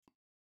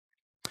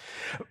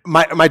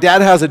My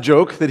dad has a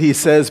joke that he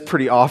says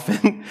pretty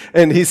often,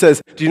 and he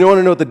says, do you want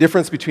to know what the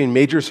difference between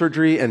major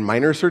surgery and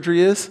minor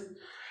surgery is?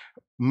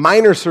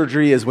 Minor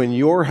surgery is when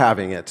you're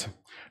having it.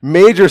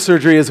 Major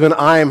surgery is when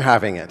I'm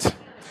having it.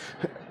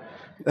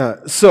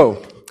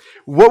 So,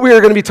 what we are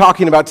going to be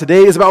talking about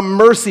today is about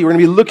mercy. We're going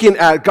to be looking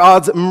at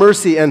God's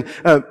mercy. And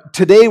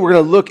today we're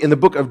going to look in the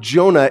book of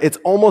Jonah. It's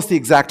almost the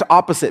exact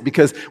opposite,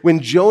 because when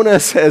Jonah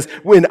says,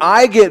 when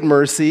I get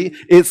mercy,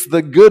 it's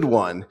the good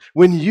one.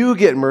 When you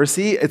get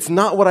mercy, it's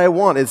not what I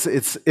want.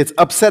 It's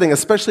upsetting,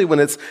 especially when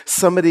it's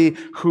somebody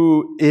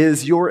who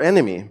is your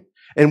enemy.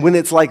 And when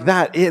it's like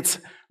that, it's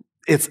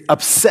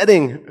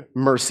upsetting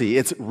mercy.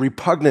 It's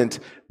repugnant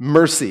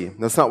mercy.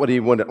 That's not what he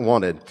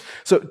wanted.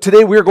 So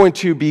today we're going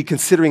to be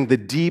considering the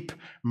deep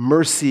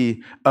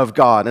mercy of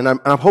God. And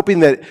I'm hoping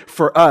that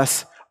for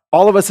us,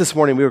 all of us this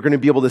morning, we are going to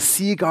be able to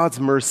see God's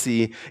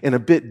mercy in a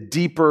bit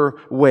deeper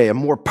way, a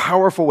more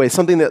powerful way,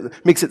 something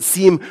that makes it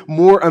seem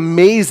more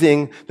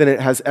amazing than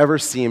it has ever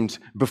seemed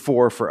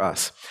before for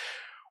us.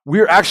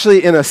 We're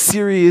actually in a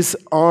series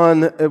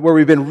on where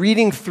we've been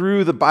reading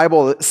through the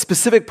Bible, a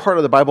specific part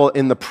of the Bible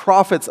in the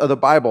prophets of the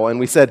Bible. And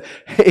we said,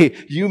 hey,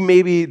 you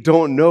maybe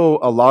don't know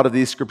a lot of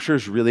these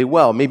scriptures really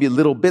well, maybe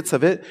little bits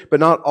of it,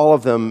 but not all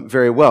of them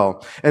very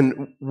well.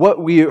 And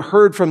what we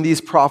heard from these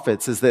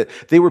prophets is that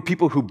they were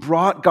people who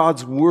brought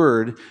God's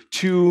word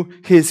to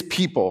his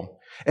people.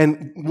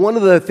 And one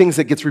of the things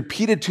that gets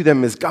repeated to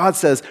them is God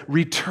says,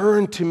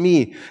 return to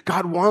me.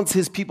 God wants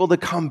his people to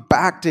come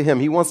back to him.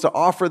 He wants to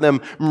offer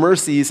them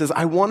mercy. He says,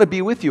 I want to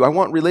be with you. I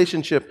want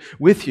relationship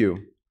with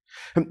you.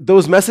 And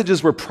those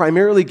messages were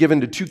primarily given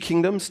to two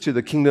kingdoms, to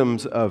the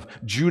kingdoms of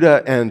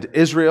Judah and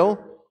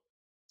Israel.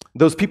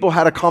 Those people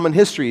had a common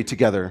history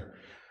together.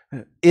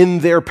 In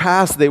their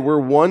past, they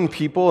were one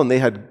people, and they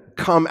had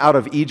come out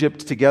of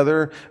Egypt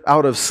together,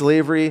 out of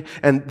slavery,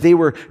 and they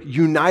were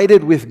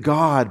united with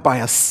God by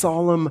a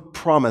solemn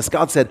promise.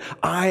 God said,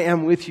 I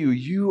am with you.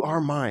 You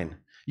are mine.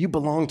 You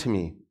belong to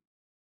me.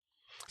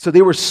 So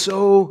they were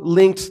so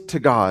linked to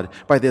God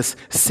by this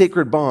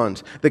sacred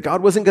bond that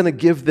God wasn't going to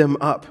give them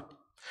up.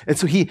 And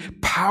so he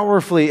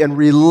powerfully and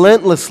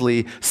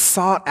relentlessly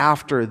sought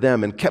after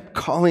them and kept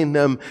calling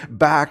them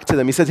back to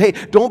them. He said, hey,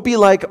 don't be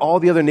like all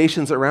the other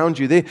nations around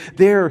you.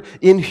 They're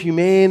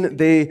inhumane.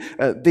 They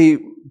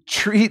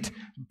treat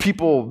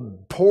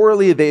people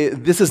poorly.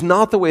 This is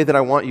not the way that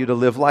I want you to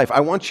live life.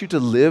 I want you to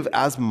live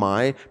as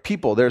my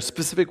people. There are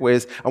specific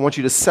ways I want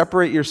you to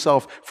separate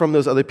yourself from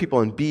those other people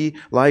and be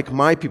like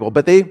my people.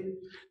 But they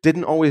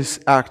didn't always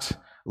act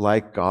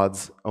like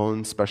God's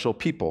own special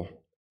people.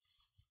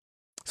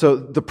 So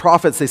the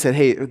prophets, they said,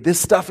 hey, this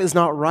stuff is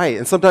not right.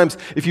 And sometimes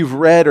if you've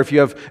read or if you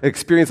have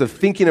experience of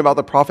thinking about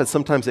the prophets,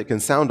 sometimes it can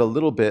sound a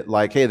little bit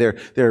like, hey,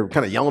 they're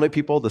kind of yelling at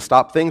people to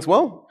stop things.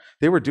 Well,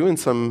 they were doing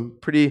some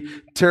pretty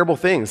terrible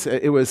things.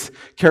 It was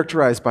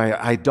characterized by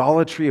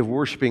idolatry of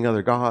worshiping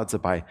other gods,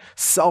 by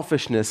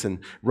selfishness and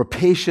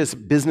rapacious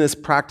business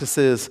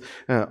practices,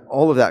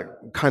 all of that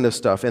kind of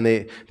stuff. And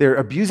they're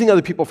abusing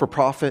other people for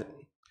profit,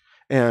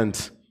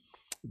 and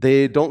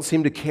they don't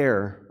seem to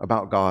care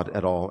about God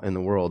at all in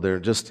the world. They're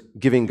just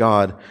giving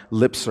God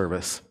lip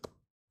service.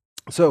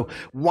 So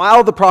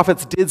while the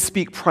prophets did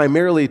speak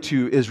primarily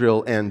to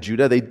Israel and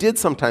Judah, they did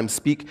sometimes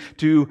speak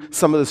to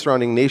some of the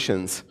surrounding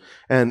nations.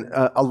 And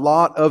a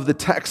lot of the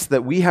text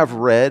that we have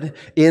read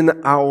in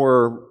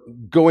our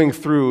going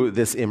through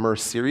this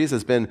Immerse series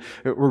has been,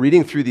 we're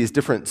reading through these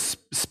different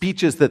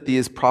speeches that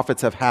these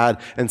prophets have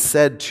had and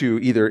said to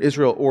either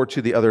Israel or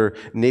to the other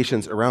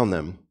nations around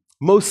them.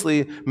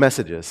 Mostly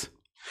messages.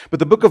 But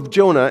the book of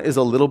Jonah is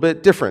a little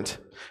bit different.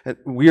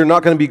 We are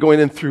not going to be going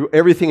in through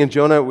everything in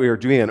Jonah. We are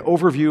doing an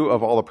overview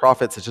of all the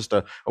prophets. It's just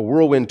a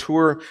whirlwind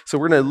tour. So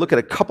we're going to look at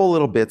a couple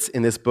little bits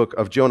in this book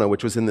of Jonah,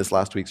 which was in this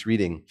last week's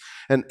reading.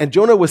 And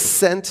Jonah was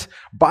sent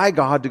by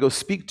God to go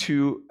speak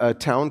to a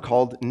town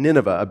called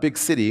Nineveh, a big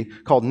city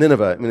called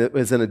Nineveh. I mean, it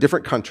was in a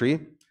different country.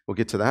 We'll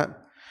get to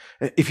that.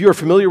 If you are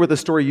familiar with the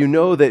story, you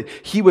know that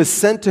he was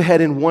sent to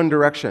head in one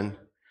direction.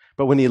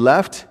 But when he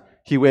left,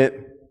 he went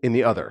in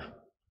the other.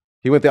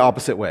 He went the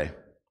opposite way.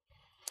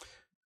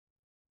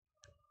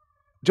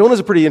 Jonah's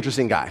a pretty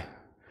interesting guy.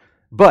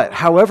 But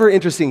however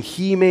interesting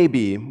he may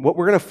be, what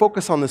we're going to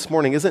focus on this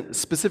morning isn't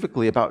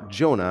specifically about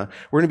Jonah.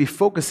 We're going to be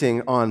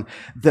focusing on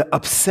the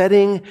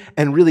upsetting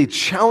and really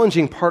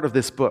challenging part of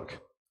this book,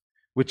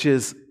 which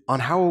is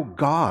on how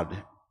God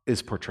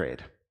is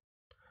portrayed.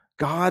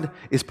 God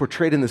is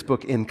portrayed in this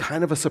book in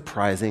kind of a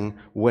surprising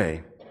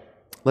way.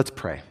 Let's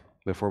pray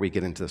before we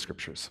get into the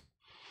scriptures.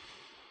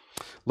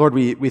 Lord,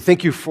 we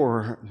thank you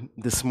for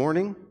this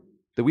morning,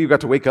 that we've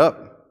got to wake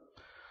up.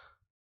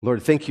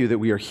 Lord, thank you that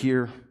we are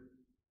here.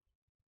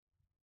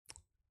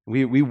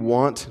 We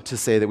want to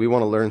say that we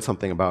want to learn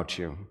something about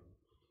you.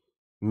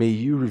 May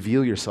you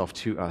reveal yourself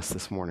to us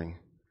this morning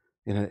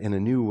in a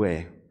new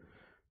way,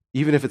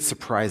 even if it's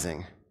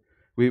surprising.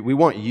 We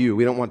want you.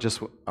 We don't want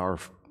just our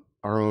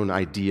own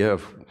idea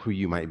of who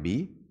you might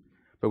be,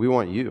 but we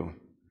want you.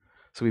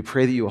 So we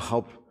pray that you will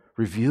help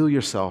reveal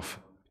yourself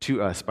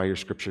to us by your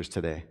scriptures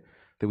today,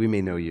 that we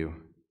may know you,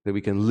 that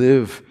we can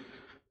live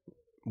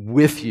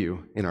with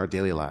you in our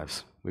daily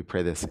lives. We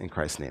pray this in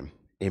Christ's name.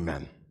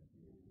 Amen.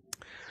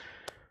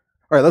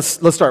 All right,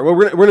 let's start. Well,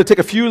 we're going to take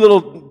a few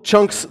little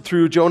chunks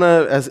through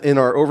Jonah as in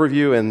our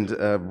overview,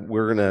 and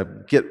we're going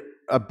to get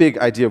a big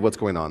idea of what's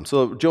going on.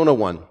 So Jonah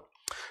 1.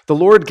 The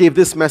Lord gave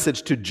this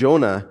message to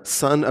Jonah,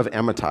 son of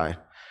Amittai.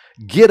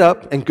 Get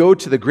up and go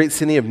to the great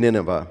city of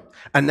Nineveh.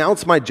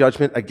 Announce my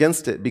judgment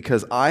against it,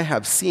 because I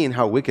have seen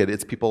how wicked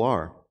its people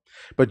are.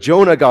 But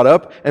Jonah got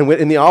up and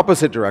went in the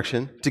opposite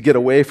direction to get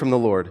away from the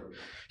Lord.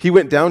 He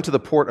went down to the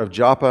port of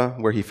Joppa,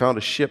 where he found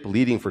a ship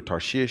leading for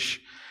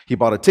Tarshish. He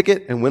bought a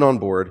ticket and went on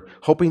board,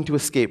 hoping to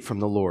escape from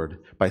the Lord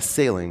by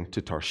sailing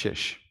to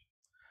Tarshish.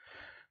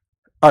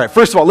 All right,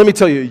 first of all, let me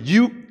tell you,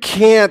 you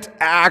can't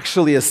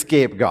actually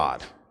escape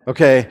God,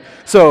 okay?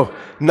 So,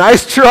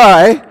 nice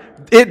try.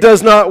 It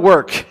does not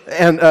work.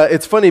 And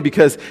it's funny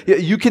because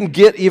you can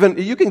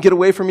get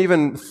away from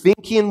even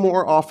thinking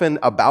more often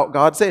about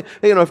God. Say,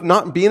 hey, if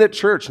not being at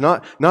church,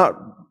 not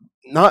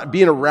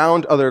being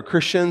around other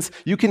Christians,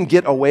 you can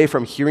get away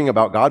from hearing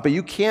about God, but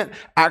you can't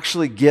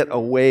actually get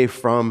away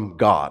from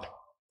God.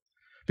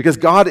 Because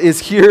God is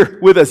here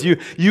with us.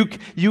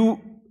 He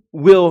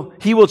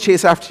will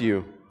chase after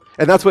you.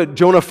 And that's what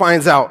Jonah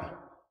finds out.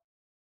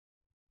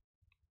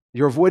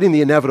 You're avoiding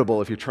the inevitable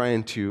if you're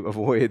trying to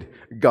avoid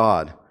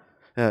God.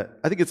 I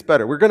think it's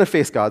better. We're going to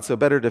face God, so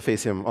better to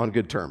face him on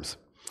good terms.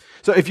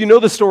 So if you know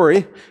the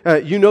story,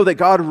 you know that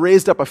God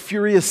raised up a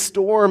furious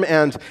storm,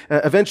 and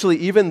eventually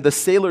even the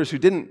sailors who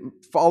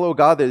didn't follow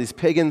God, they're these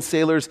pagan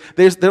sailors,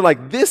 they're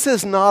like, this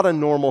is not a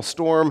normal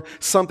storm,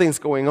 something's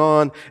going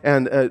on,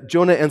 and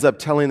Jonah ends up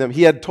telling them,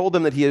 he had told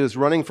them that he was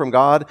running from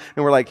God,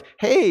 and we're like,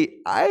 hey,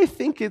 I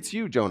think it's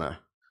you, Jonah.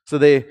 So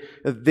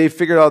they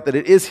figured out that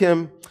it is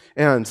him,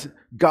 and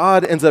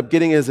God ends up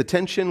getting his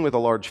attention with a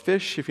large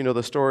fish, if you know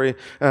the story.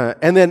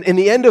 And then in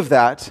the end of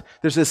that,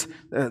 there's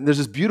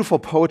this beautiful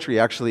poetry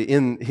actually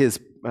in his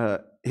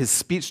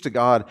speech to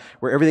God,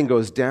 where everything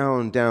goes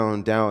down,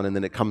 down, down, and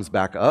then it comes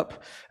back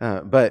up.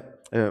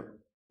 But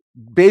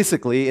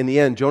basically, in the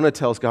end, Jonah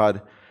tells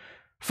God,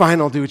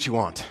 fine, I'll do what you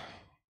want.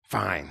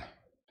 Fine.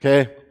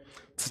 Okay?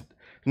 It's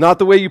not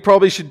the way you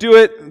probably should do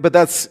it,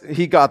 but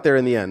he got there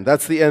in the end.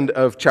 That's the end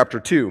of chapter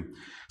 2.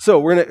 So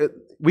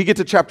we get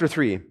to chapter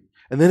 3.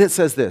 And then it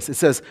says this. It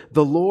says,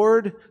 the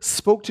Lord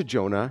spoke to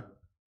Jonah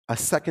a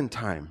second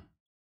time.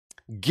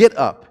 Get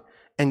up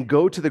and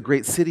go to the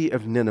great city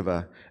of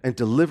Nineveh and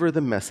deliver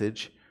the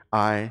message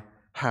I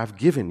have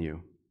given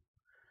you.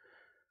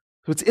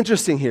 What's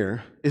interesting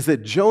here is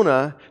that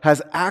Jonah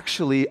has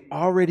actually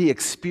already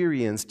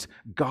experienced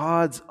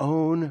God's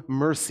own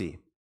mercy.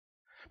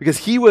 Because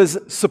he was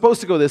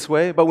supposed to go this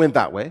way, but went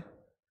that way.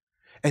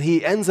 And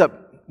he ends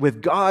up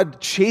with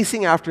God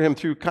chasing after him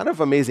through kind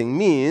of amazing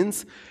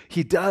means.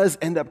 He does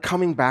end up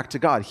coming back to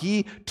God.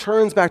 He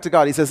turns back to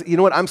God. He says, you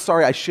know what, I'm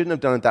sorry, I shouldn't have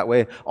done it that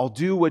way. I'll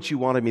do what you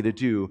wanted me to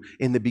do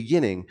in the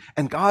beginning.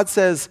 And God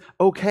says,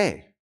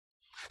 okay.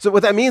 So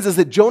what that means is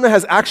that Jonah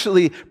has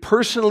actually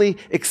personally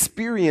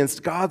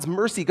experienced God's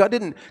mercy. God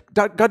didn't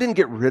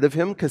get rid of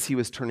him because he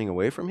was turning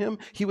away from him.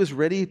 He was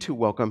ready to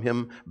welcome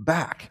him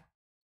back.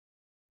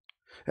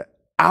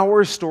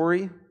 Our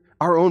story,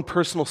 our own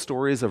personal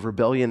stories of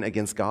rebellion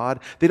against God,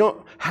 they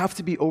don't have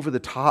to be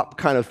over-the-top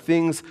kind of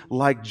things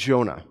like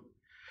Jonah.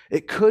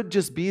 It could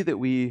just be that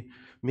we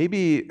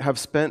maybe have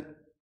spent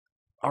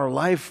our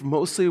life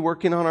mostly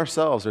working on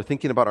ourselves or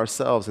thinking about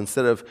ourselves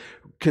instead of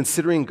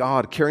considering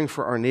God, caring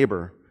for our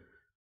neighbor.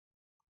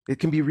 It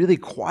can be really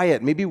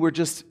quiet. Maybe we're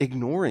just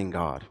ignoring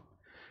God.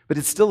 But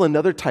it's still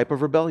another type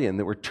of rebellion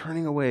that we're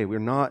turning away. We're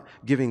not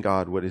giving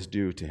God what is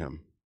due to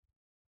him.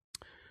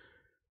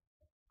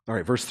 All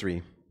right, verse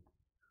 3.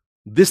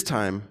 This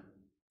time,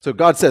 so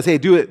God says, hey,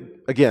 do it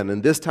again.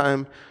 And this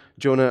time,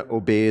 Jonah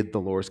obeyed the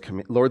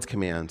Lord's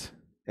command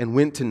and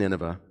went to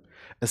Nineveh,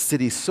 a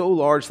city so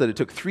large that it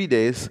took 3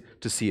 days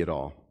to see it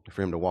all,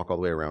 for him to walk all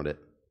the way around it.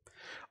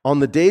 On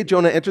the day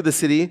Jonah entered the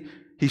city,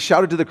 he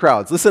shouted to the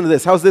crowds. Listen to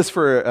this. How's this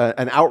for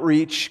an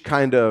outreach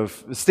kind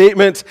of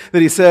statement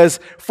that he says,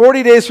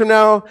 40 days from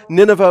now,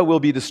 Nineveh will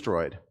be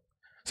destroyed.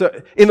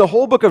 So in the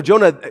whole book of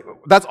Jonah,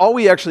 that's all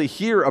we actually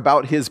hear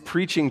about his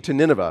preaching to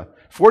Nineveh.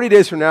 40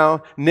 days from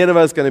now,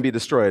 Nineveh is going to be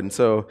destroyed. And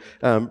so,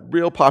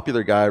 real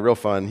popular guy, real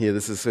fun.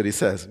 This is what he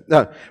says.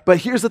 But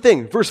here's the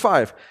thing, verse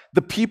 5.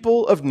 The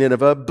people of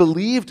Nineveh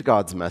believed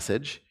God's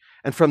message,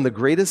 and from the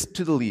greatest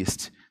to the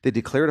least, they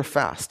declared a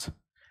fast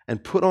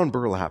and put on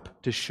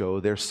burlap to show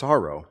their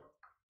sorrow.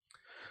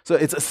 So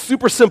it's a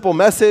super simple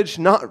message,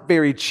 not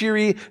very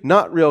cheery,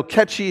 not real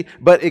catchy,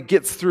 but it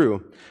gets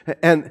through.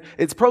 And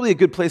it's probably a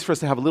good place for us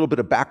to have a little bit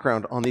of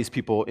background on these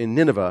people in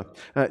Nineveh.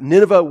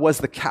 Nineveh was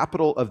the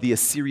capital of the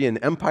Assyrian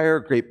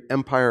Empire, great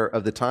empire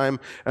of the time.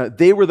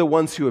 They were the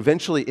ones who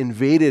eventually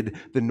invaded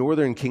the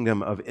northern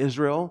kingdom of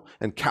Israel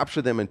and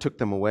captured them and took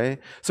them away.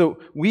 So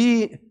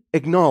we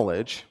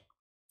acknowledge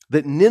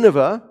that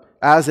Nineveh,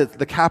 as it's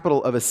the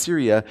capital of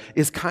Assyria,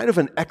 is kind of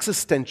an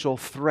existential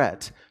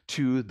threat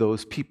to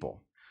those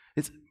people.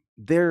 It's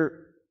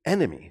their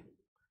enemy.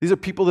 These are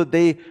people that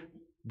they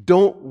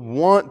don't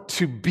want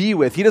to be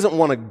with. He doesn't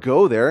want to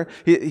go there.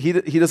 He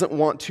doesn't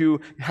want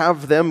to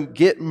have them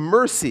get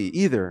mercy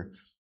either.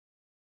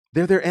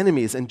 They're their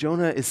enemies, and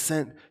Jonah is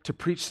sent to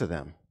preach to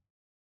them.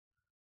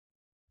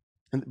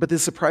 But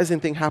this surprising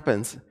thing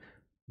happens.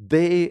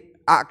 They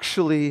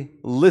actually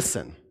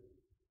listen.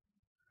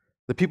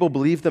 The people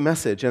believe the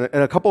message. And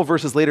a couple of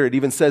verses later, it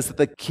even says that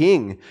the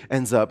king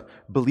ends up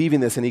believing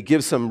this, and he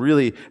gives some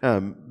really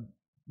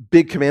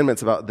big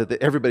commandments about that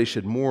everybody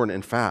should mourn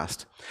and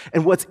fast.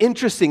 And what's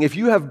interesting, if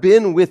you have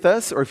been with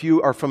us, or if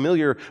you are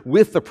familiar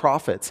with the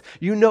prophets,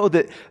 you know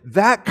that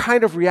that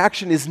kind of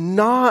reaction is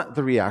not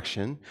the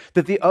reaction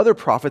that the other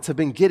prophets have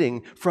been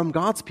getting from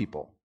God's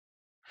people.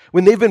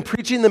 When they've been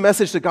preaching the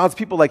message to God's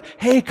people like,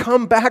 hey,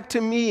 come back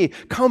to me,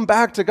 come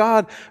back to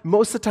God,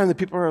 most of the time the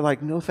people are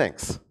like, no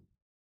thanks.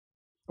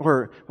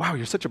 Or, wow,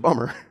 you're such a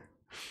bummer.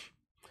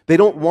 They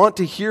don't want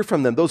to hear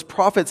from them. Those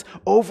prophets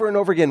over and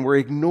over again were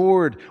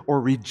ignored or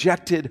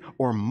rejected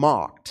or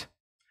mocked.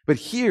 But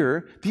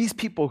here, these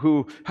people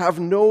who have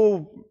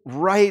no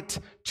right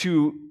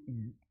to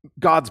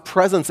God's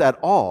presence at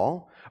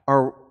all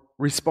are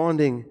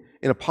responding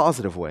in a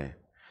positive way.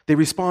 They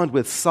respond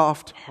with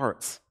soft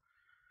hearts.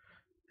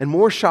 And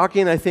more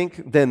shocking, I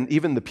think, than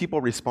even the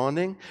people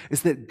responding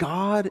is that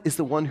God is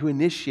the one who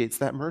initiates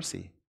that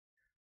mercy.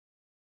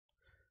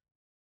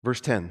 Verse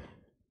 10,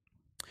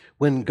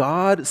 when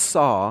God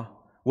saw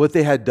what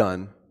they had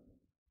done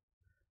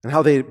and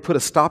how they put a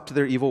stop to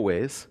their evil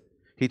ways,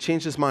 he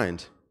changed his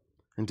mind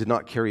and did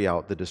not carry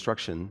out the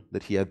destruction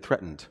that he had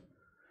threatened.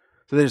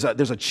 So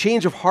there's a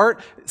change of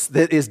heart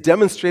that is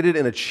demonstrated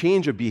in a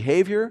change of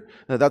behavior.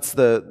 Now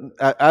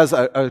as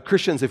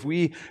Christians, if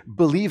we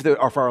believe that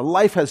if our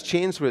life has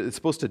changed, it's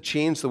supposed to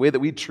change the way that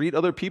we treat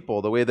other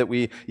people, the way that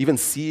we even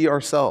see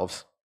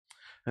ourselves.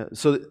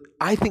 So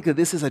I think that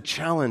this is a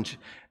challenge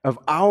of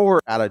our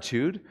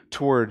attitude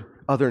toward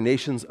other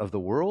nations of the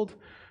world.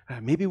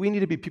 Maybe we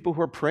need to be people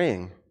who are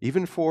praying,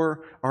 even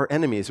for our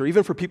enemies, or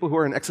even for people who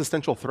are an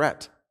existential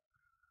threat.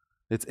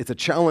 It's a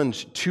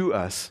challenge to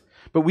us.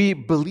 But we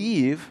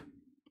believe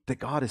that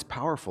God is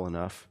powerful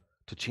enough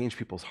to change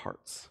people's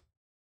hearts.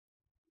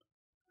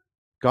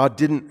 God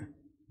didn't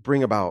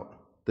bring about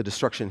the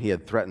destruction he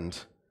had threatened.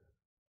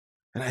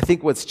 And I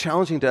think what's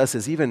challenging to us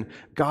is even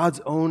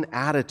God's own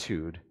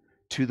attitude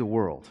to the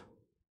world.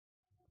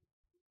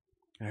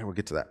 And we'll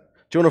get to that.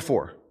 Jonah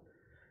 4.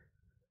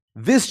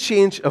 This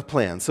change of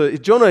plans. So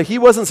Jonah, he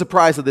wasn't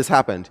surprised that this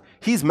happened.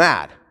 He's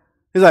mad.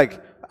 He's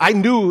like, I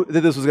knew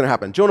that this was going to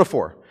happen. Jonah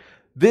 4.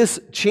 This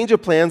change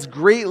of plans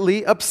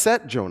greatly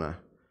upset Jonah,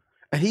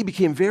 and he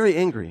became very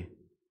angry.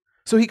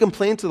 So he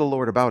complained to the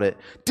Lord about it.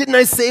 Didn't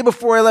I say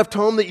before I left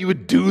home that you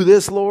would do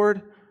this,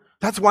 Lord?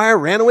 That's why I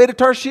ran away to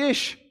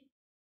Tarshish.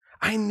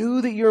 I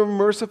knew that you're a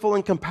merciful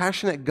and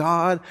compassionate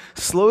God,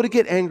 slow to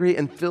get angry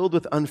and filled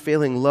with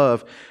unfailing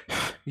love.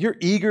 You're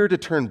eager to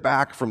turn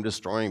back from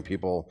destroying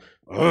people.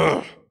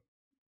 Ugh.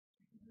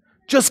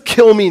 Just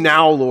kill me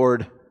now,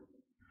 Lord.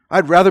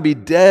 I'd rather be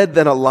dead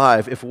than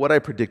alive if what I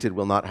predicted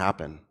will not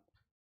happen.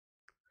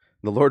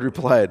 The Lord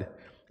replied,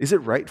 is it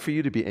right for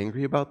you to be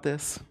angry about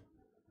this?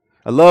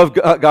 I love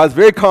God's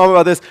very calm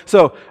about this.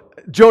 So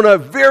Jonah,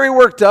 very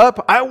worked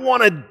up. I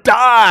want to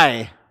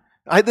die.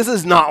 This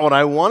is not what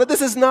I wanted.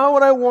 This is not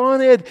what I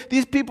wanted.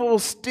 These people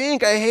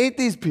stink. I hate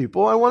these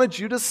people. I wanted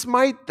you to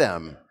smite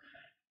them.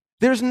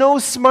 There's no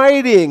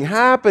smiting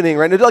happening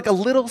right now. Like a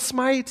little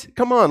smite.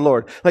 Come on,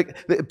 Lord.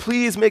 Like,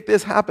 please make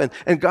this happen.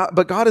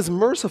 But God is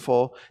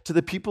merciful to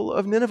the people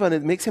of Nineveh, and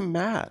it makes him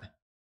mad.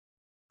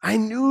 I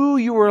knew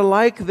you were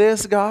like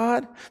this,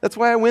 God. That's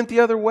why I went the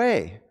other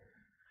way.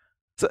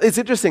 So it's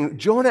interesting.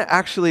 Jonah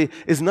actually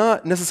is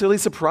not necessarily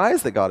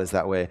surprised that God is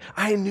that way.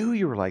 I knew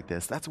you were like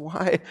this. That's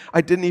why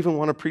I didn't even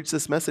want to preach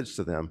this message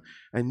to them.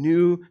 I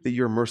knew that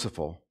you're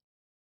merciful.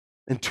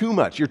 And too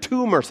much. You're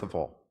too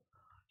merciful.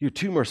 You're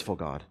too merciful,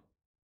 God.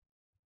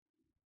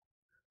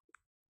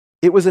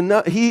 It was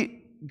enough.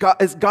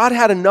 God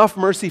had enough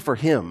mercy for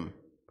him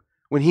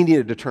when he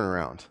needed to turn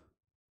around.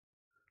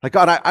 Like,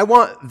 God, I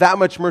want that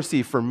much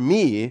mercy for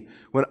me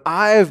when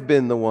I've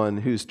been the one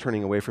who's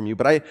turning away from you,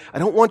 but I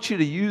don't want you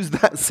to use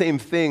that same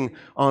thing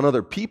on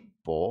other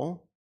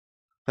people.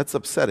 That's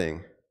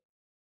upsetting.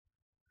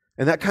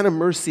 And that kind of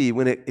mercy,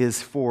 when it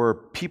is for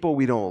people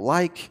we don't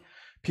like,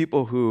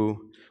 people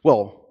who,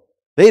 well,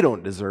 they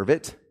don't deserve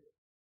it,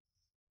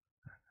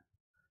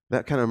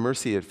 that kind of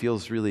mercy, it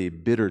feels really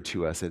bitter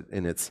to us,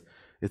 and it's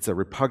a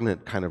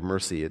repugnant kind of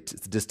mercy. It's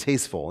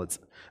distasteful. It's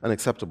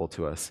unacceptable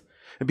to us.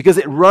 And because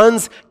it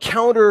runs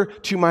counter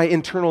to my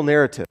internal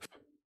narrative.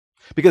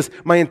 Because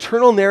my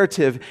internal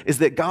narrative is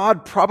that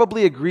God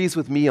probably agrees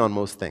with me on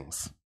most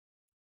things.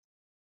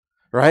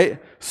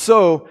 Right?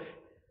 So,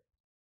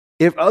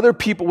 if other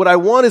people, what I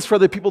want is for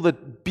other people to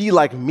be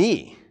like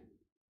me.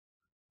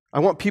 I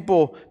want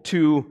people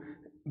to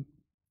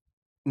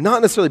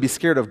not necessarily be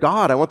scared of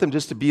God. I want them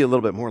just to be a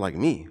little bit more like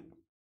me.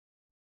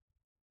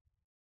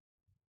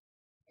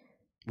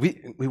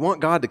 We want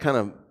God to kind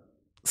of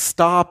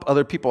stop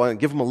other people and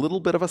give them a little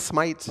bit of a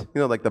smite,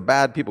 like the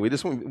bad people.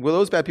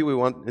 Those bad people, we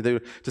want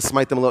to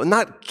smite them a little,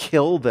 not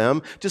kill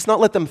them, just not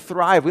let them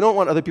thrive. We don't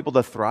want other people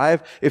to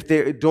thrive if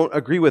they don't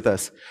agree with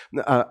us.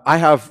 I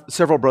have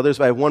several brothers,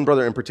 but I have one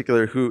brother in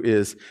particular who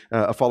is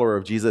a follower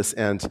of Jesus,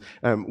 and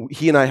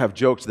he and I have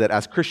joked that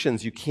as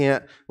Christians, you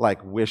can't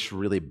wish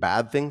really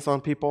bad things on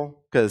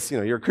people because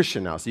you're a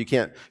Christian now, so you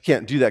can't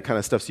do that kind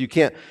of stuff. So you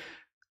can't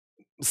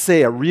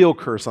say a real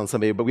curse on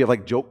somebody, but we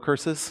have joke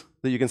curses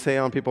that you can say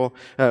on people.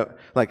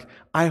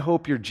 I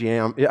hope your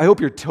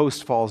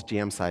toast falls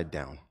jam side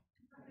down.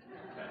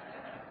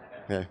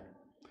 Yeah.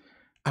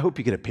 I hope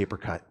you get a paper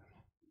cut.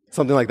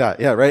 Something like that.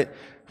 Yeah, right?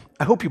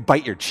 I hope you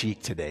bite your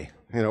cheek today.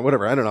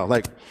 Whatever. I don't know.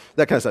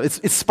 That kind of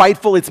stuff. It's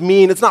spiteful. It's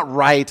mean. It's not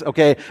right.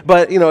 Okay.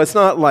 But, it's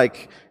not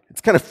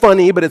it's kind of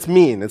funny, but it's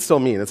mean. It's still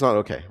mean. It's not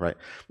okay. Right?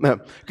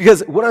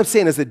 Because what I'm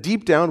saying is that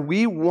deep down,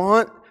 we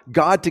want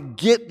God to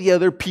get the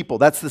other people.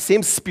 That's the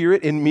same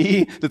spirit in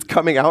me that's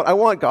coming out. I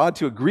want God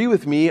to agree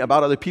with me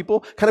about other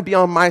people, kind of be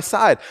on my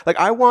side.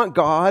 I want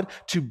God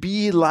to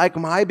be like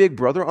my big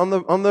brother on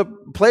the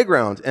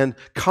playground and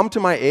come to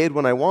my aid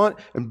when I want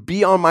and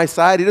be on my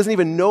side. He doesn't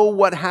even know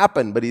what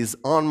happened, but he's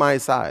on my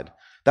side.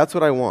 That's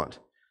what I want.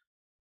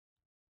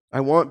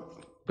 I want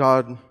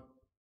God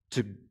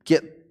to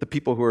get the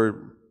people who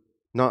are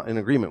not in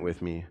agreement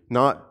with me,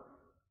 not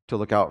to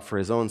look out for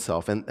his own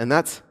self. And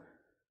that's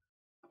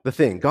the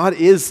thing. God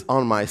is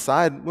on my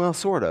side. Well,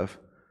 sort of.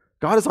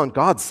 God is on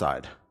God's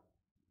side.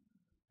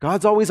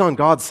 God's always on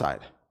God's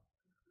side.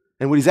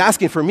 And what he's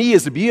asking for me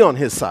is to be on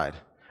his side.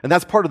 And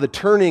that's part of the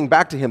turning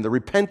back to him, the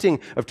repenting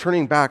of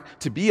turning back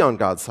to be on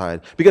God's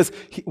side. Because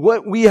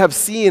what we have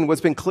seen,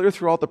 what's been clear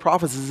throughout the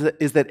prophets,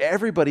 is that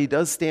everybody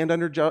does stand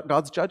under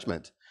God's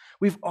judgment.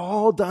 We've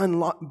all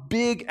done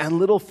big and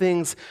little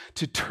things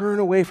to turn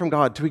away from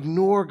God, to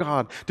ignore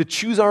God, to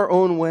choose our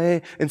own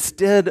way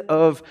instead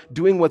of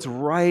doing what's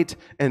right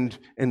and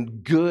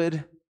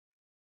good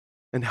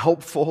and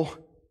helpful.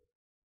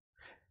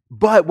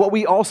 But what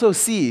we also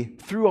see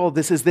through all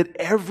this is that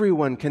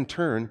everyone can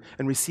turn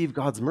and receive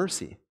God's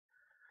mercy.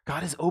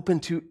 God is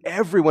open to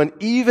everyone,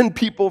 even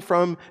people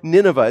from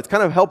Nineveh. It's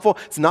kind of helpful.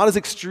 It's not as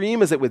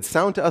extreme as it would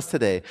sound to us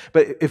today.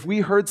 But if we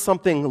heard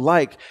something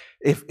like,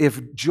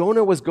 if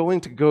Jonah was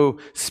going to go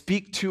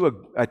speak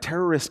to a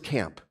terrorist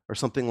camp or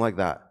something like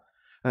that,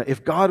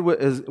 if God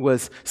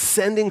was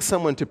sending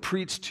someone to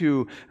preach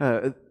to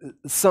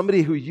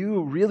somebody who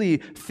you really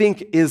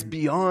think is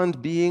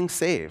beyond being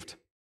saved,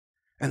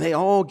 and they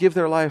all give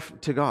their life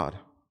to God.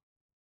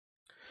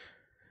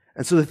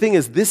 And so the thing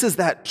is, this is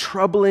that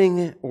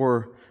troubling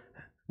or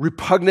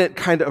repugnant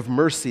kind of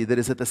mercy that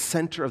is at the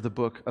center of the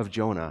book of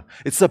Jonah.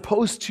 It's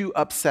supposed to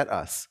upset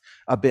us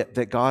a bit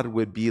that God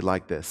would be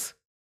like this.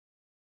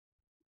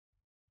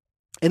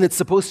 And it's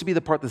supposed to be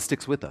the part that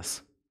sticks with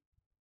us.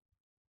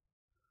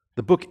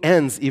 The book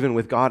ends even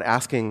with God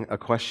asking a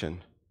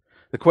question.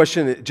 The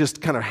question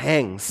just kind of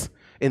hangs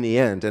in the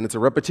end, and it's a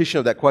repetition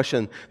of that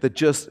question that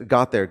just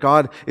got there.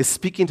 God is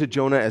speaking to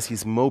Jonah as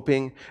he's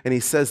moping, and he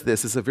says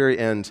this. It's the very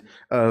end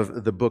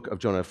of the book of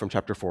Jonah from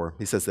chapter 4.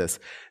 He says this: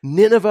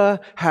 Nineveh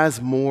has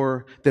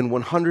more than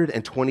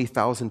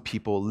 120,000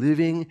 people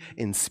living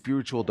in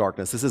spiritual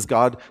darkness. This is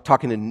God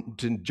talking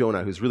to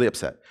Jonah, who's really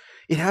upset.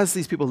 It has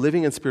these people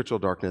living in spiritual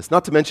darkness,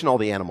 not to mention all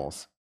the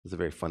animals. It's a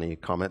very funny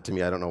comment to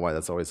me. I don't know why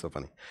that's always so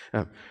funny.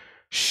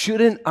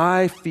 Shouldn't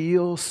I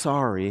feel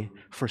sorry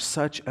for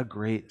such a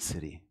great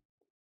city?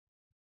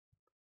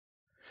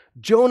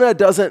 Jonah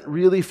doesn't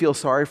really feel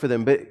sorry for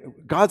them,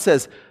 but God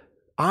says,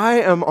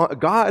 I am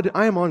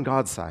on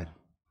God's side.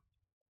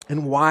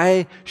 And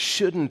why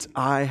shouldn't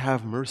I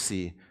have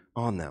mercy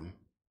on them?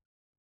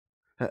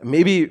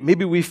 Maybe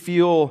we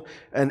feel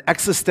an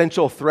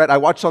existential threat. I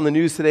watched on the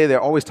news today,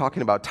 they're always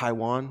talking about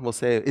Taiwan. We'll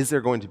say, is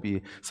there going to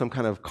be some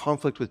kind of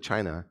conflict with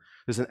China?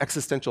 There's an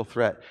existential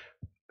threat.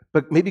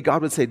 But maybe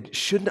God would say,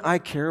 shouldn't I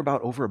care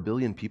about over 1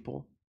 billion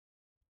people?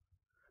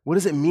 What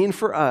does it mean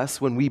for us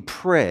when we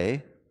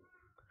pray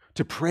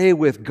to pray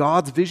with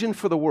God's vision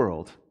for the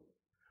world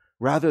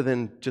rather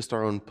than just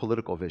our own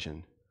political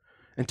vision?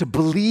 And to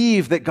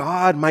believe that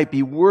God might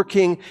be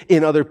working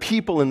in other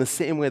people in the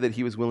same way that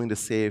he was willing to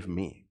save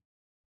me.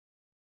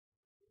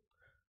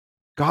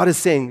 God is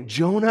saying,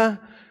 Jonah,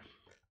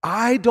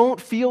 I don't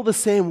feel the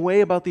same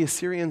way about the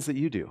Assyrians that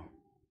you do.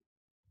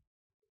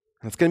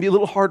 And it's going to be a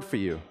little hard for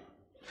you.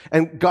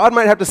 And God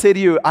might have to say to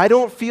you, I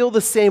don't feel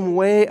the same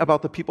way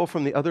about the people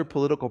from the other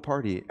political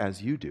party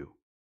as you do.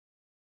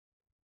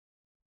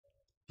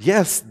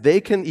 Yes, they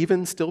can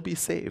even still be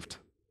saved.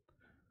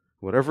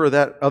 Whatever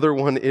that other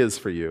one is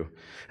for you.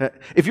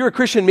 If you're a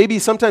Christian, maybe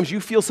sometimes you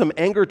feel some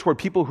anger toward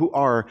people who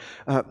are,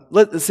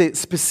 let's say,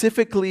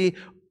 specifically,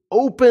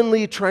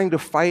 openly trying to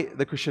fight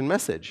the Christian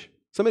message.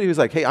 Somebody who's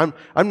like, hey, I'm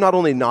not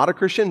only not a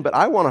Christian, but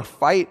I want to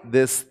fight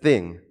this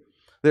thing.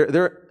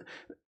 They're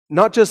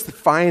not just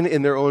fine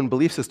in their own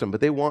belief system, but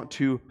they want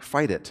to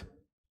fight it.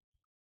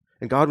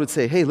 And God would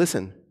say, hey,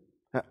 listen,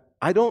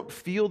 I don't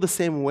feel the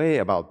same way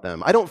about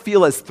them. I don't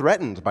feel as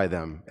threatened by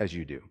them as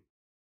you do.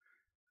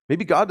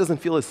 Maybe God doesn't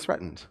feel as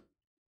threatened.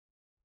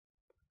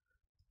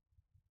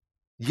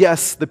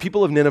 Yes, the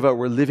people of Nineveh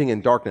were living in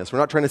darkness. We're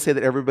not trying to say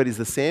that everybody's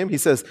the same. He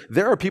says,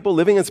 there are people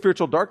living in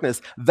spiritual darkness.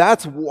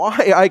 That's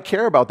why I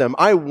care about them.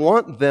 I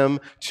want them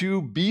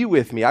to be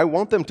with me. I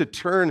want them to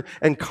turn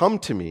and come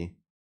to me.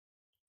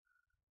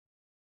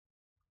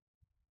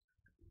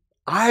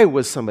 I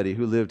was somebody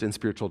who lived in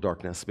spiritual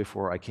darkness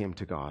before I came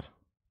to God.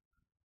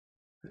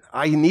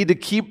 I need to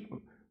keep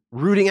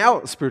rooting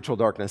out spiritual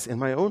darkness in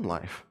my own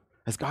life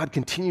as God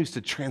continues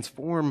to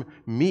transform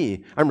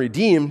me. I'm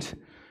redeemed,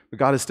 but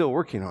God is still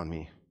working on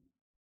me.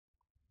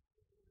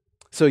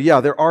 So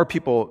yeah, there are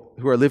people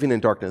who are living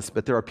in darkness,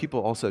 but there are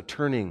people also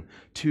turning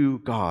to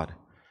God.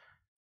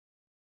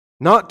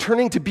 Not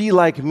turning to be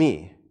like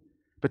me,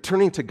 but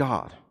turning to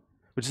God,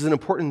 which is an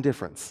important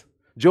difference.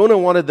 Jonah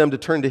wanted them to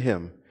turn to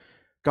him.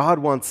 God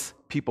wants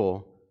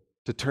people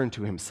to turn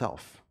to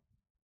himself.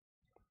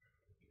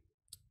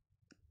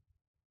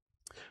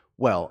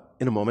 Well,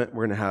 in a moment,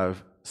 we're going to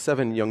have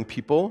 7 young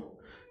people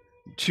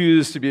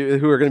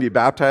who are going to be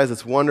baptized.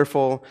 It's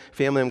wonderful.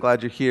 Family, I'm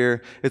glad you're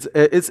here.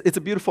 It's a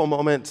beautiful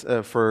moment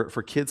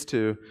for kids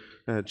to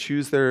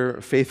choose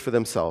their faith for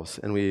themselves,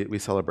 and we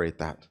celebrate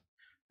that.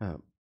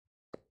 And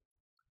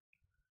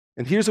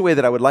here's a way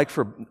that I would like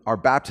for our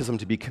baptism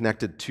to be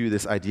connected to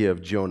this idea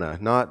of Jonah.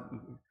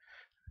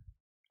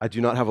 I do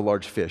not have a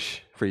large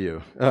fish for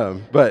you,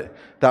 but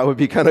that would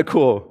be kind of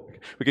cool.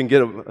 We can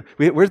get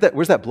where's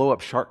that blow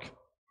up shark?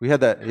 We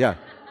had that,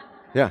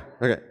 yeah,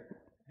 okay.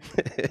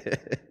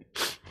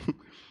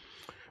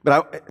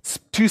 But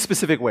 2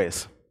 specific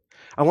ways.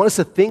 I want us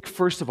to think,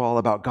 first of all,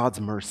 about God's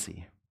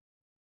mercy.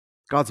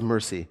 God's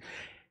mercy.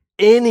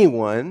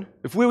 Anyone,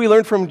 if we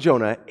learn from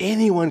Jonah,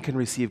 anyone can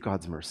receive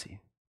God's mercy.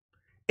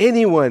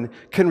 Anyone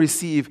can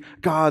receive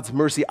God's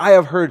mercy. I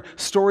have heard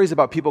stories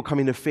about people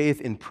coming to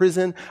faith in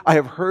prison. I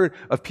have heard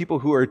of people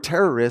who are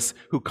terrorists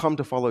who come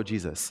to follow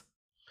Jesus.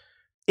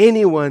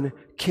 Anyone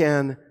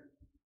can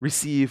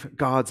receive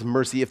God's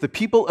mercy. If the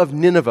people of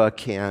Nineveh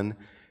can,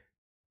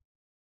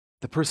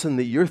 the person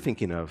that you're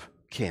thinking of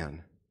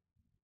can.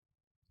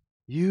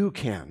 You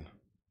can.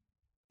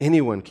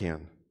 Anyone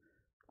can.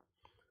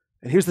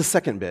 And here's the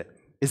second bit,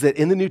 is that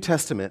in the New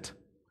Testament,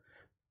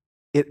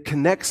 it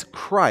connects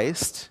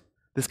Christ,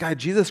 this guy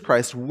Jesus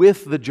Christ,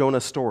 with the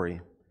Jonah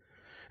story.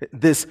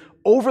 This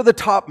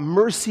over-the-top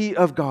mercy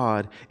of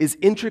God is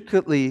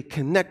intricately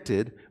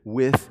connected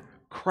with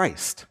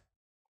Christ.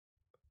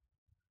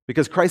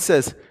 Because Christ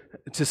says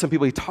to some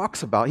people, he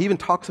even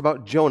talks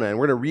about Jonah, and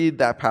we're going to read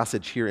that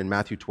passage here in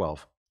Matthew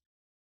 12.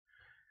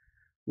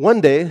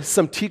 One day,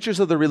 some teachers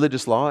of the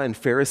religious law and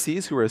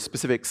Pharisees, who were a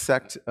specific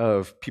sect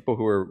of people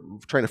who were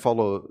trying to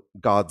follow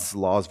God's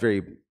laws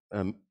very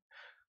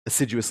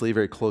assiduously,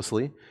 very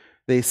closely,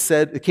 they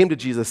came to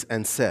Jesus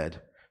and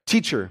said,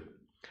 "Teacher,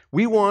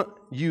 we want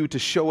you to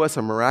show us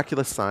a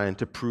miraculous sign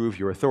to prove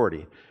your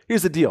authority."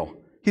 Here's the deal.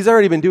 He's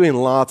already been doing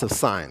lots of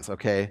signs,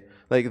 okay?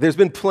 Like, there's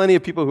been plenty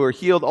of people who are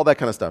healed, all that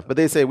kind of stuff. But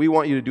they say, we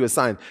want you to do a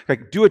sign.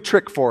 Like, do a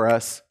trick for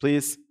us,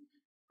 please.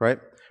 Right?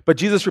 But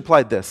Jesus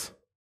replied this: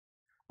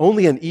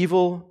 "Only an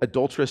evil,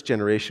 adulterous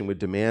generation would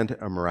demand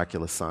a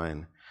miraculous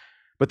sign.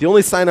 But the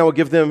only sign I will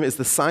give them is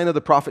the sign of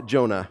the prophet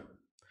Jonah.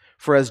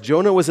 For as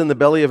Jonah was in the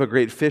belly of a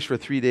great fish for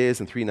 3 days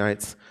and 3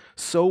 nights,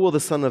 so will the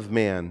Son of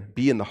Man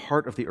be in the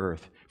heart of the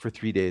earth for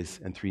 3 days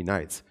and 3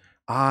 nights.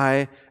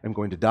 I am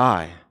going to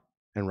die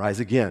and rise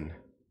again.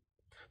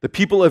 The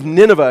people of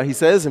Nineveh," he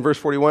says in verse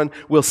 41,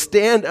 "will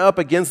stand up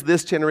against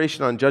this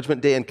generation on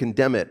judgment day and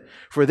condemn it.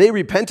 For they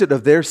repented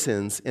of their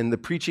sins in the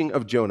preaching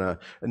of Jonah."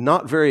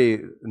 Not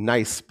very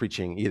nice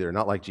preaching either,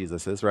 not like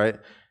Jesus is, right?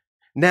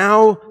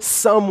 "Now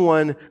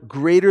someone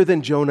greater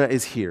than Jonah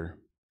is here,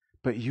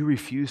 but you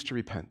refuse to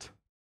repent."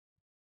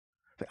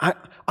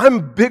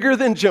 I'm bigger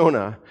than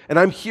Jonah, and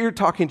I'm here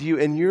talking to you,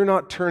 and you're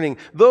not turning.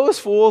 Those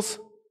fools,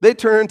 they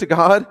turned to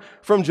God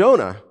from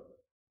Jonah.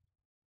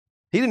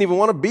 He didn't even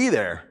want to be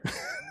there.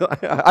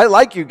 I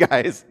like you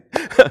guys.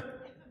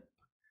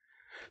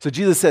 So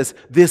Jesus says,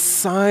 this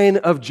sign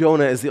of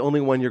Jonah is the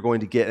only one you're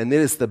going to get, and it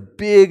is the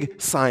big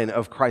sign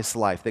of Christ's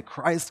life, that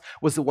Christ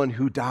was the one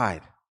who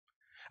died.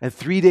 And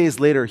 3 days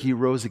later, he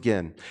rose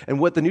again. And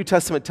what the New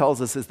Testament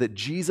tells us is that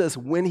Jesus,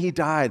 when he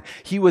died,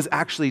 he was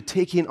actually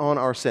taking on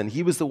our sin.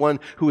 He was the one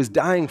who was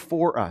dying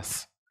for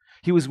us.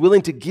 He was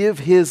willing to give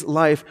his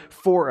life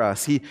for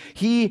us.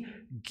 He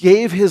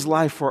gave his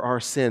life for our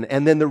sin.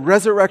 And then the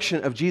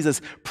resurrection of Jesus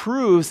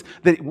proves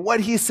that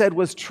what he said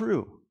was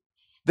true,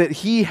 that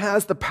he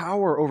has the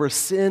power over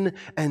sin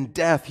and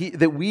death,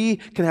 that we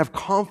can have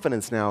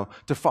confidence now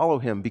to follow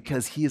him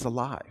because he is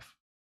alive.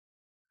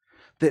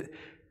 That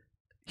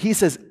he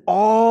says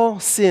all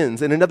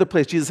sins, in another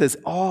place Jesus says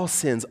all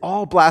sins,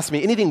 all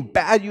blasphemy, anything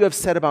bad you have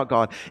said about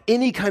God,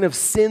 any kind of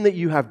sin that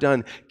you have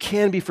done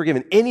can be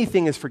forgiven.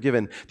 Anything is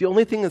forgiven. The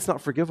only thing that's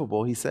not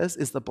forgivable, he says,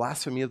 is the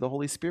blasphemy of the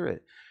Holy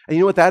Spirit. And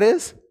you know what that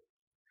is?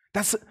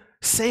 That's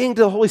saying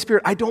to the Holy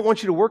Spirit, I don't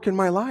want you to work in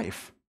my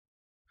life.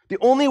 The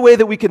only way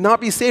that we could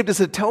not be saved is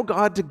to tell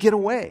God to get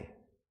away.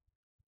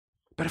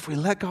 But if we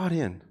let God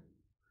in,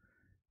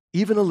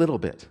 even a little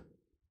bit,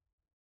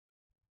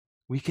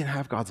 we can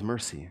have God's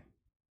mercy.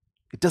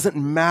 It doesn't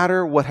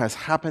matter what has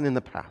happened in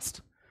the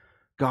past.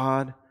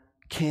 God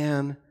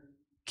can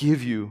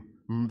give you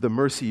the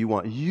mercy you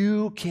want.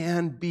 You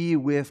can be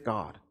with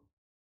God.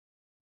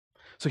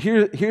 So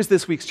here's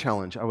this week's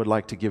challenge I would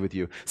like to give with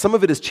you. Some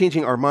of it is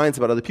changing our minds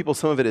about other people.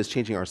 Some of it is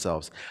changing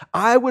ourselves.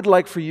 I would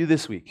like for you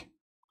this week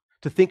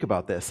to think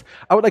about this.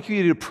 I would like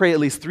you to pray at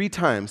least 3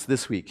 times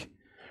this week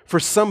for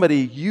somebody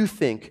you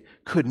think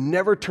could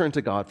never turn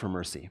to God for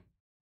mercy.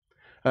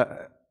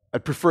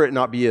 I'd prefer it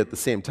not be at the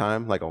same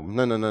time, like, oh,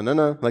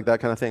 no, like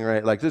that kind of thing,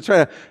 right? Like, to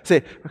try to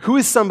say, who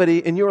is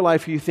somebody in your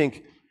life who you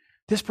think,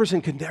 this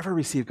person could never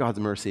receive God's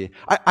mercy?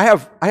 I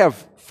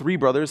have 3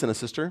 brothers and a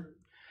sister,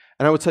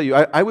 and I would tell you,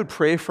 I would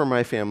pray for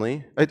my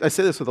family. I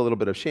say this with a little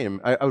bit of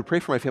shame. I would pray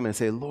for my family and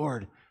say,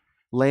 Lord,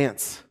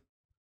 Lance,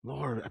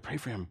 Lord, I pray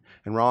for him,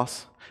 and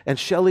Ross, and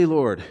Shelley,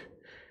 Lord,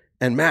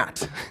 and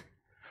Matt.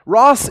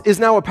 Ross is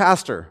now a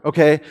pastor,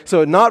 okay?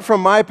 So not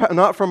from my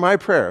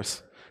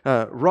prayers.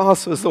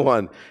 Ross was the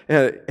one.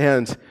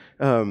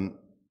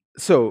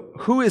 So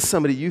who is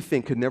somebody you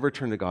think could never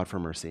turn to God for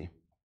mercy?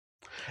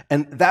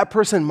 And that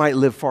person might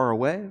live far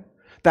away.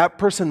 That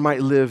person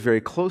might live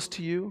very close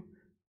to you.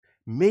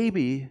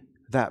 Maybe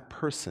that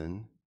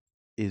person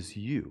is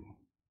you.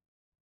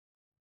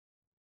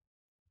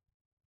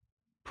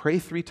 Pray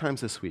 3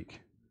 times this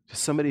week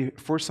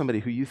for somebody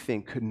who you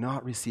think could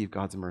not receive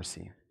God's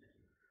mercy.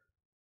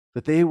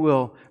 That they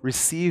will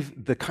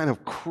receive the kind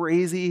of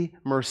crazy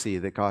mercy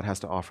that God has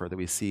to offer that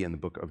we see in the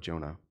book of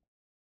Jonah.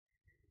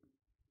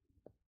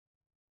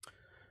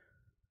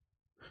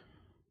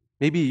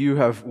 Maybe you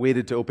have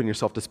waited to open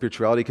yourself to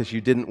spirituality because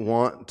you didn't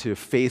want to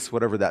face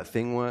whatever that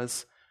thing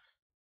was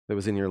that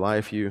was in your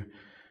life.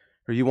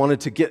 Or you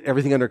wanted to get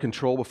everything under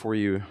control before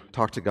you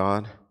talk to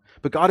God.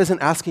 But God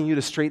isn't asking you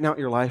to straighten out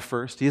your life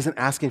first. He isn't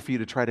asking for you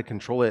to try to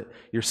control it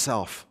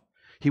yourself.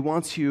 He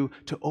wants you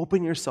to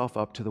open yourself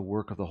up to the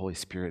work of the Holy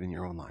Spirit in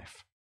your own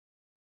life.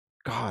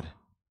 God,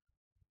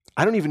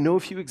 I don't even know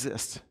if you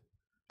exist,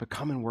 but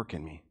come and work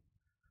in me.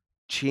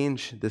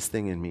 Change this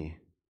thing in me.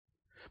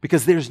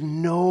 Because there's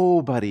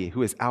nobody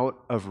who is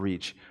out of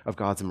reach of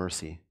God's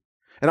mercy.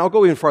 And I'll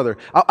go even farther.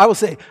 I will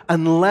say,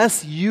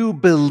 unless you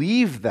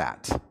believe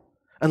that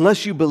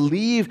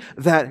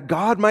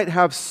God might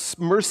have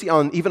mercy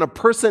on even a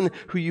person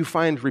who you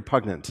find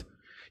repugnant,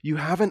 you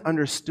haven't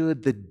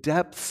understood the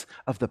depths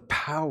of the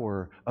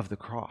power of the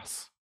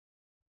cross.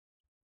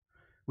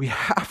 We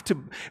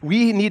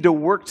need to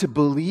work to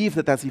believe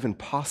that that's even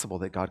possible,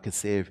 that God could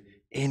save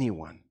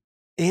anyone.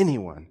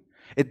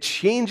 It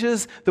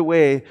changes the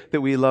way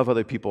that we love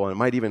other people, and it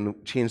might even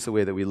change the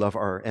way that we love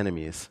our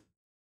enemies.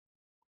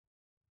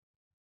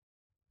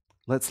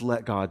 Let's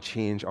let God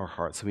change our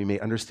hearts so we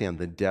may understand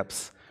the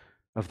depths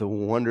of the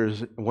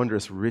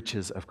wondrous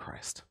riches of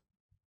Christ.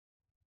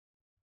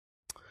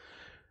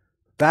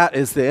 That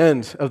is the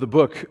end of the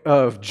book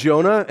of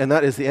Jonah, and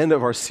that is the end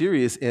of our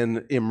series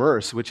in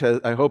Immerse, which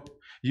I hope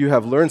you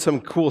have learned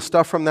some cool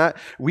stuff from that.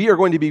 We are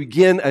going to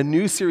begin a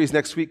new series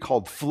next week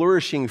called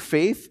Flourishing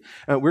Faith.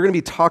 We're going to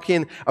be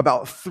talking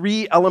about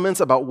 3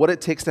 elements about what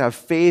it takes to have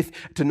faith,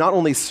 to not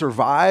only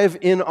survive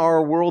in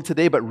our world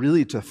today, but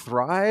really to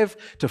thrive,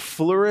 to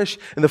flourish.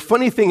 And the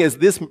funny thing is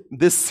this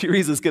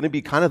series is going to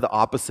be kind of the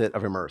opposite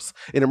of Immerse.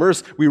 In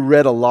Immerse, we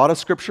read a lot of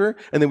scripture,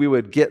 and then we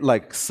would get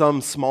like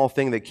some small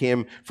thing that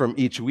came from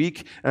each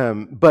week.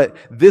 But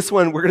this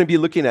one, we're going to be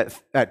looking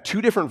at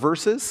 2 different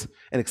verses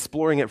and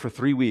exploring it for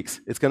 3 weeks.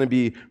 It's going to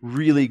be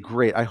really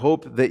great. I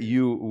hope that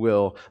you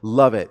will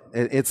love it.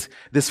 It's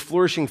this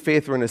flourishing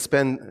faith. We're going to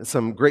spend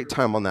some great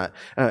time on that.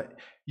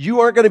 You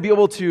aren't going to be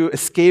able to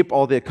escape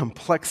all the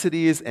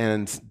complexities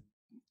and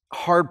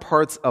hard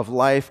parts of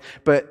life,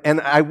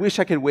 and I wish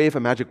I could wave a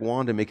magic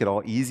wand and make it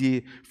all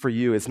easy for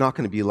you. It's not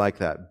going to be like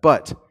that.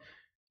 But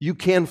you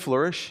can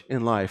flourish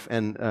in life,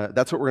 and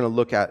that's what we're going to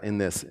look at in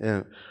this.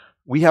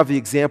 We have the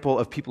example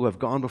of people who have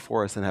gone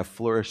before us and have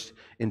flourished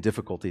in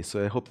difficulty.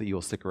 So I hope that you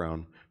will stick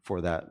around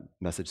for that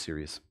message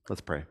series. Let's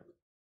pray.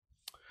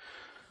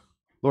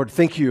 Lord,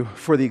 thank you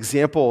for the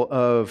example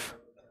of,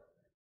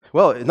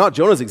 well, not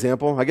Jonah's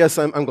example. I guess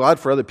I'm glad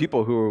for other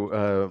people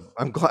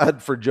I'm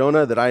glad for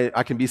Jonah that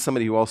I can be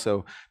somebody who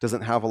also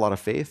doesn't have a lot of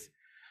faith.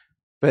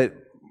 But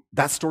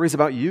that story's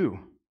about you.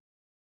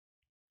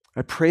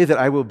 I pray that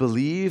I will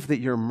believe that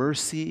your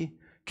mercy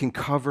can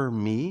cover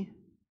me,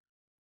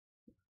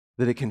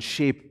 that it can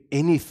shape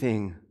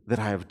anything that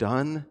I have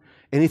done,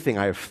 anything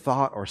I have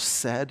thought or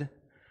said.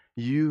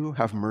 You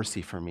have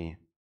mercy for me.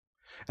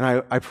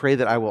 And I pray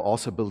that I will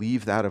also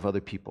believe that of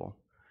other people,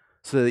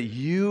 so that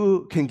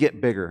you can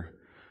get bigger,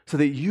 so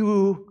that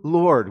you,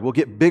 Lord, will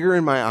get bigger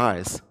in my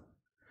eyes.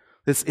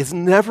 It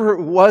never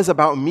was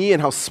about me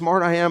and how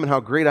smart I am and how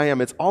great I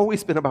am. It's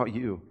always been about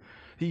you.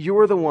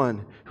 You're the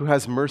one who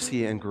has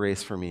mercy and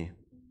grace for me.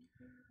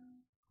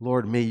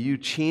 Lord, may you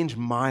change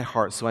my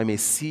heart so I may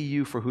see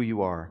you for who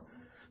you are,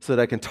 so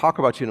that I can talk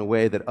about you in a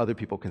way that other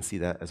people can see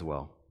that as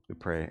well. We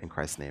pray in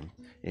Christ's name.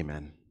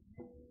 Amen.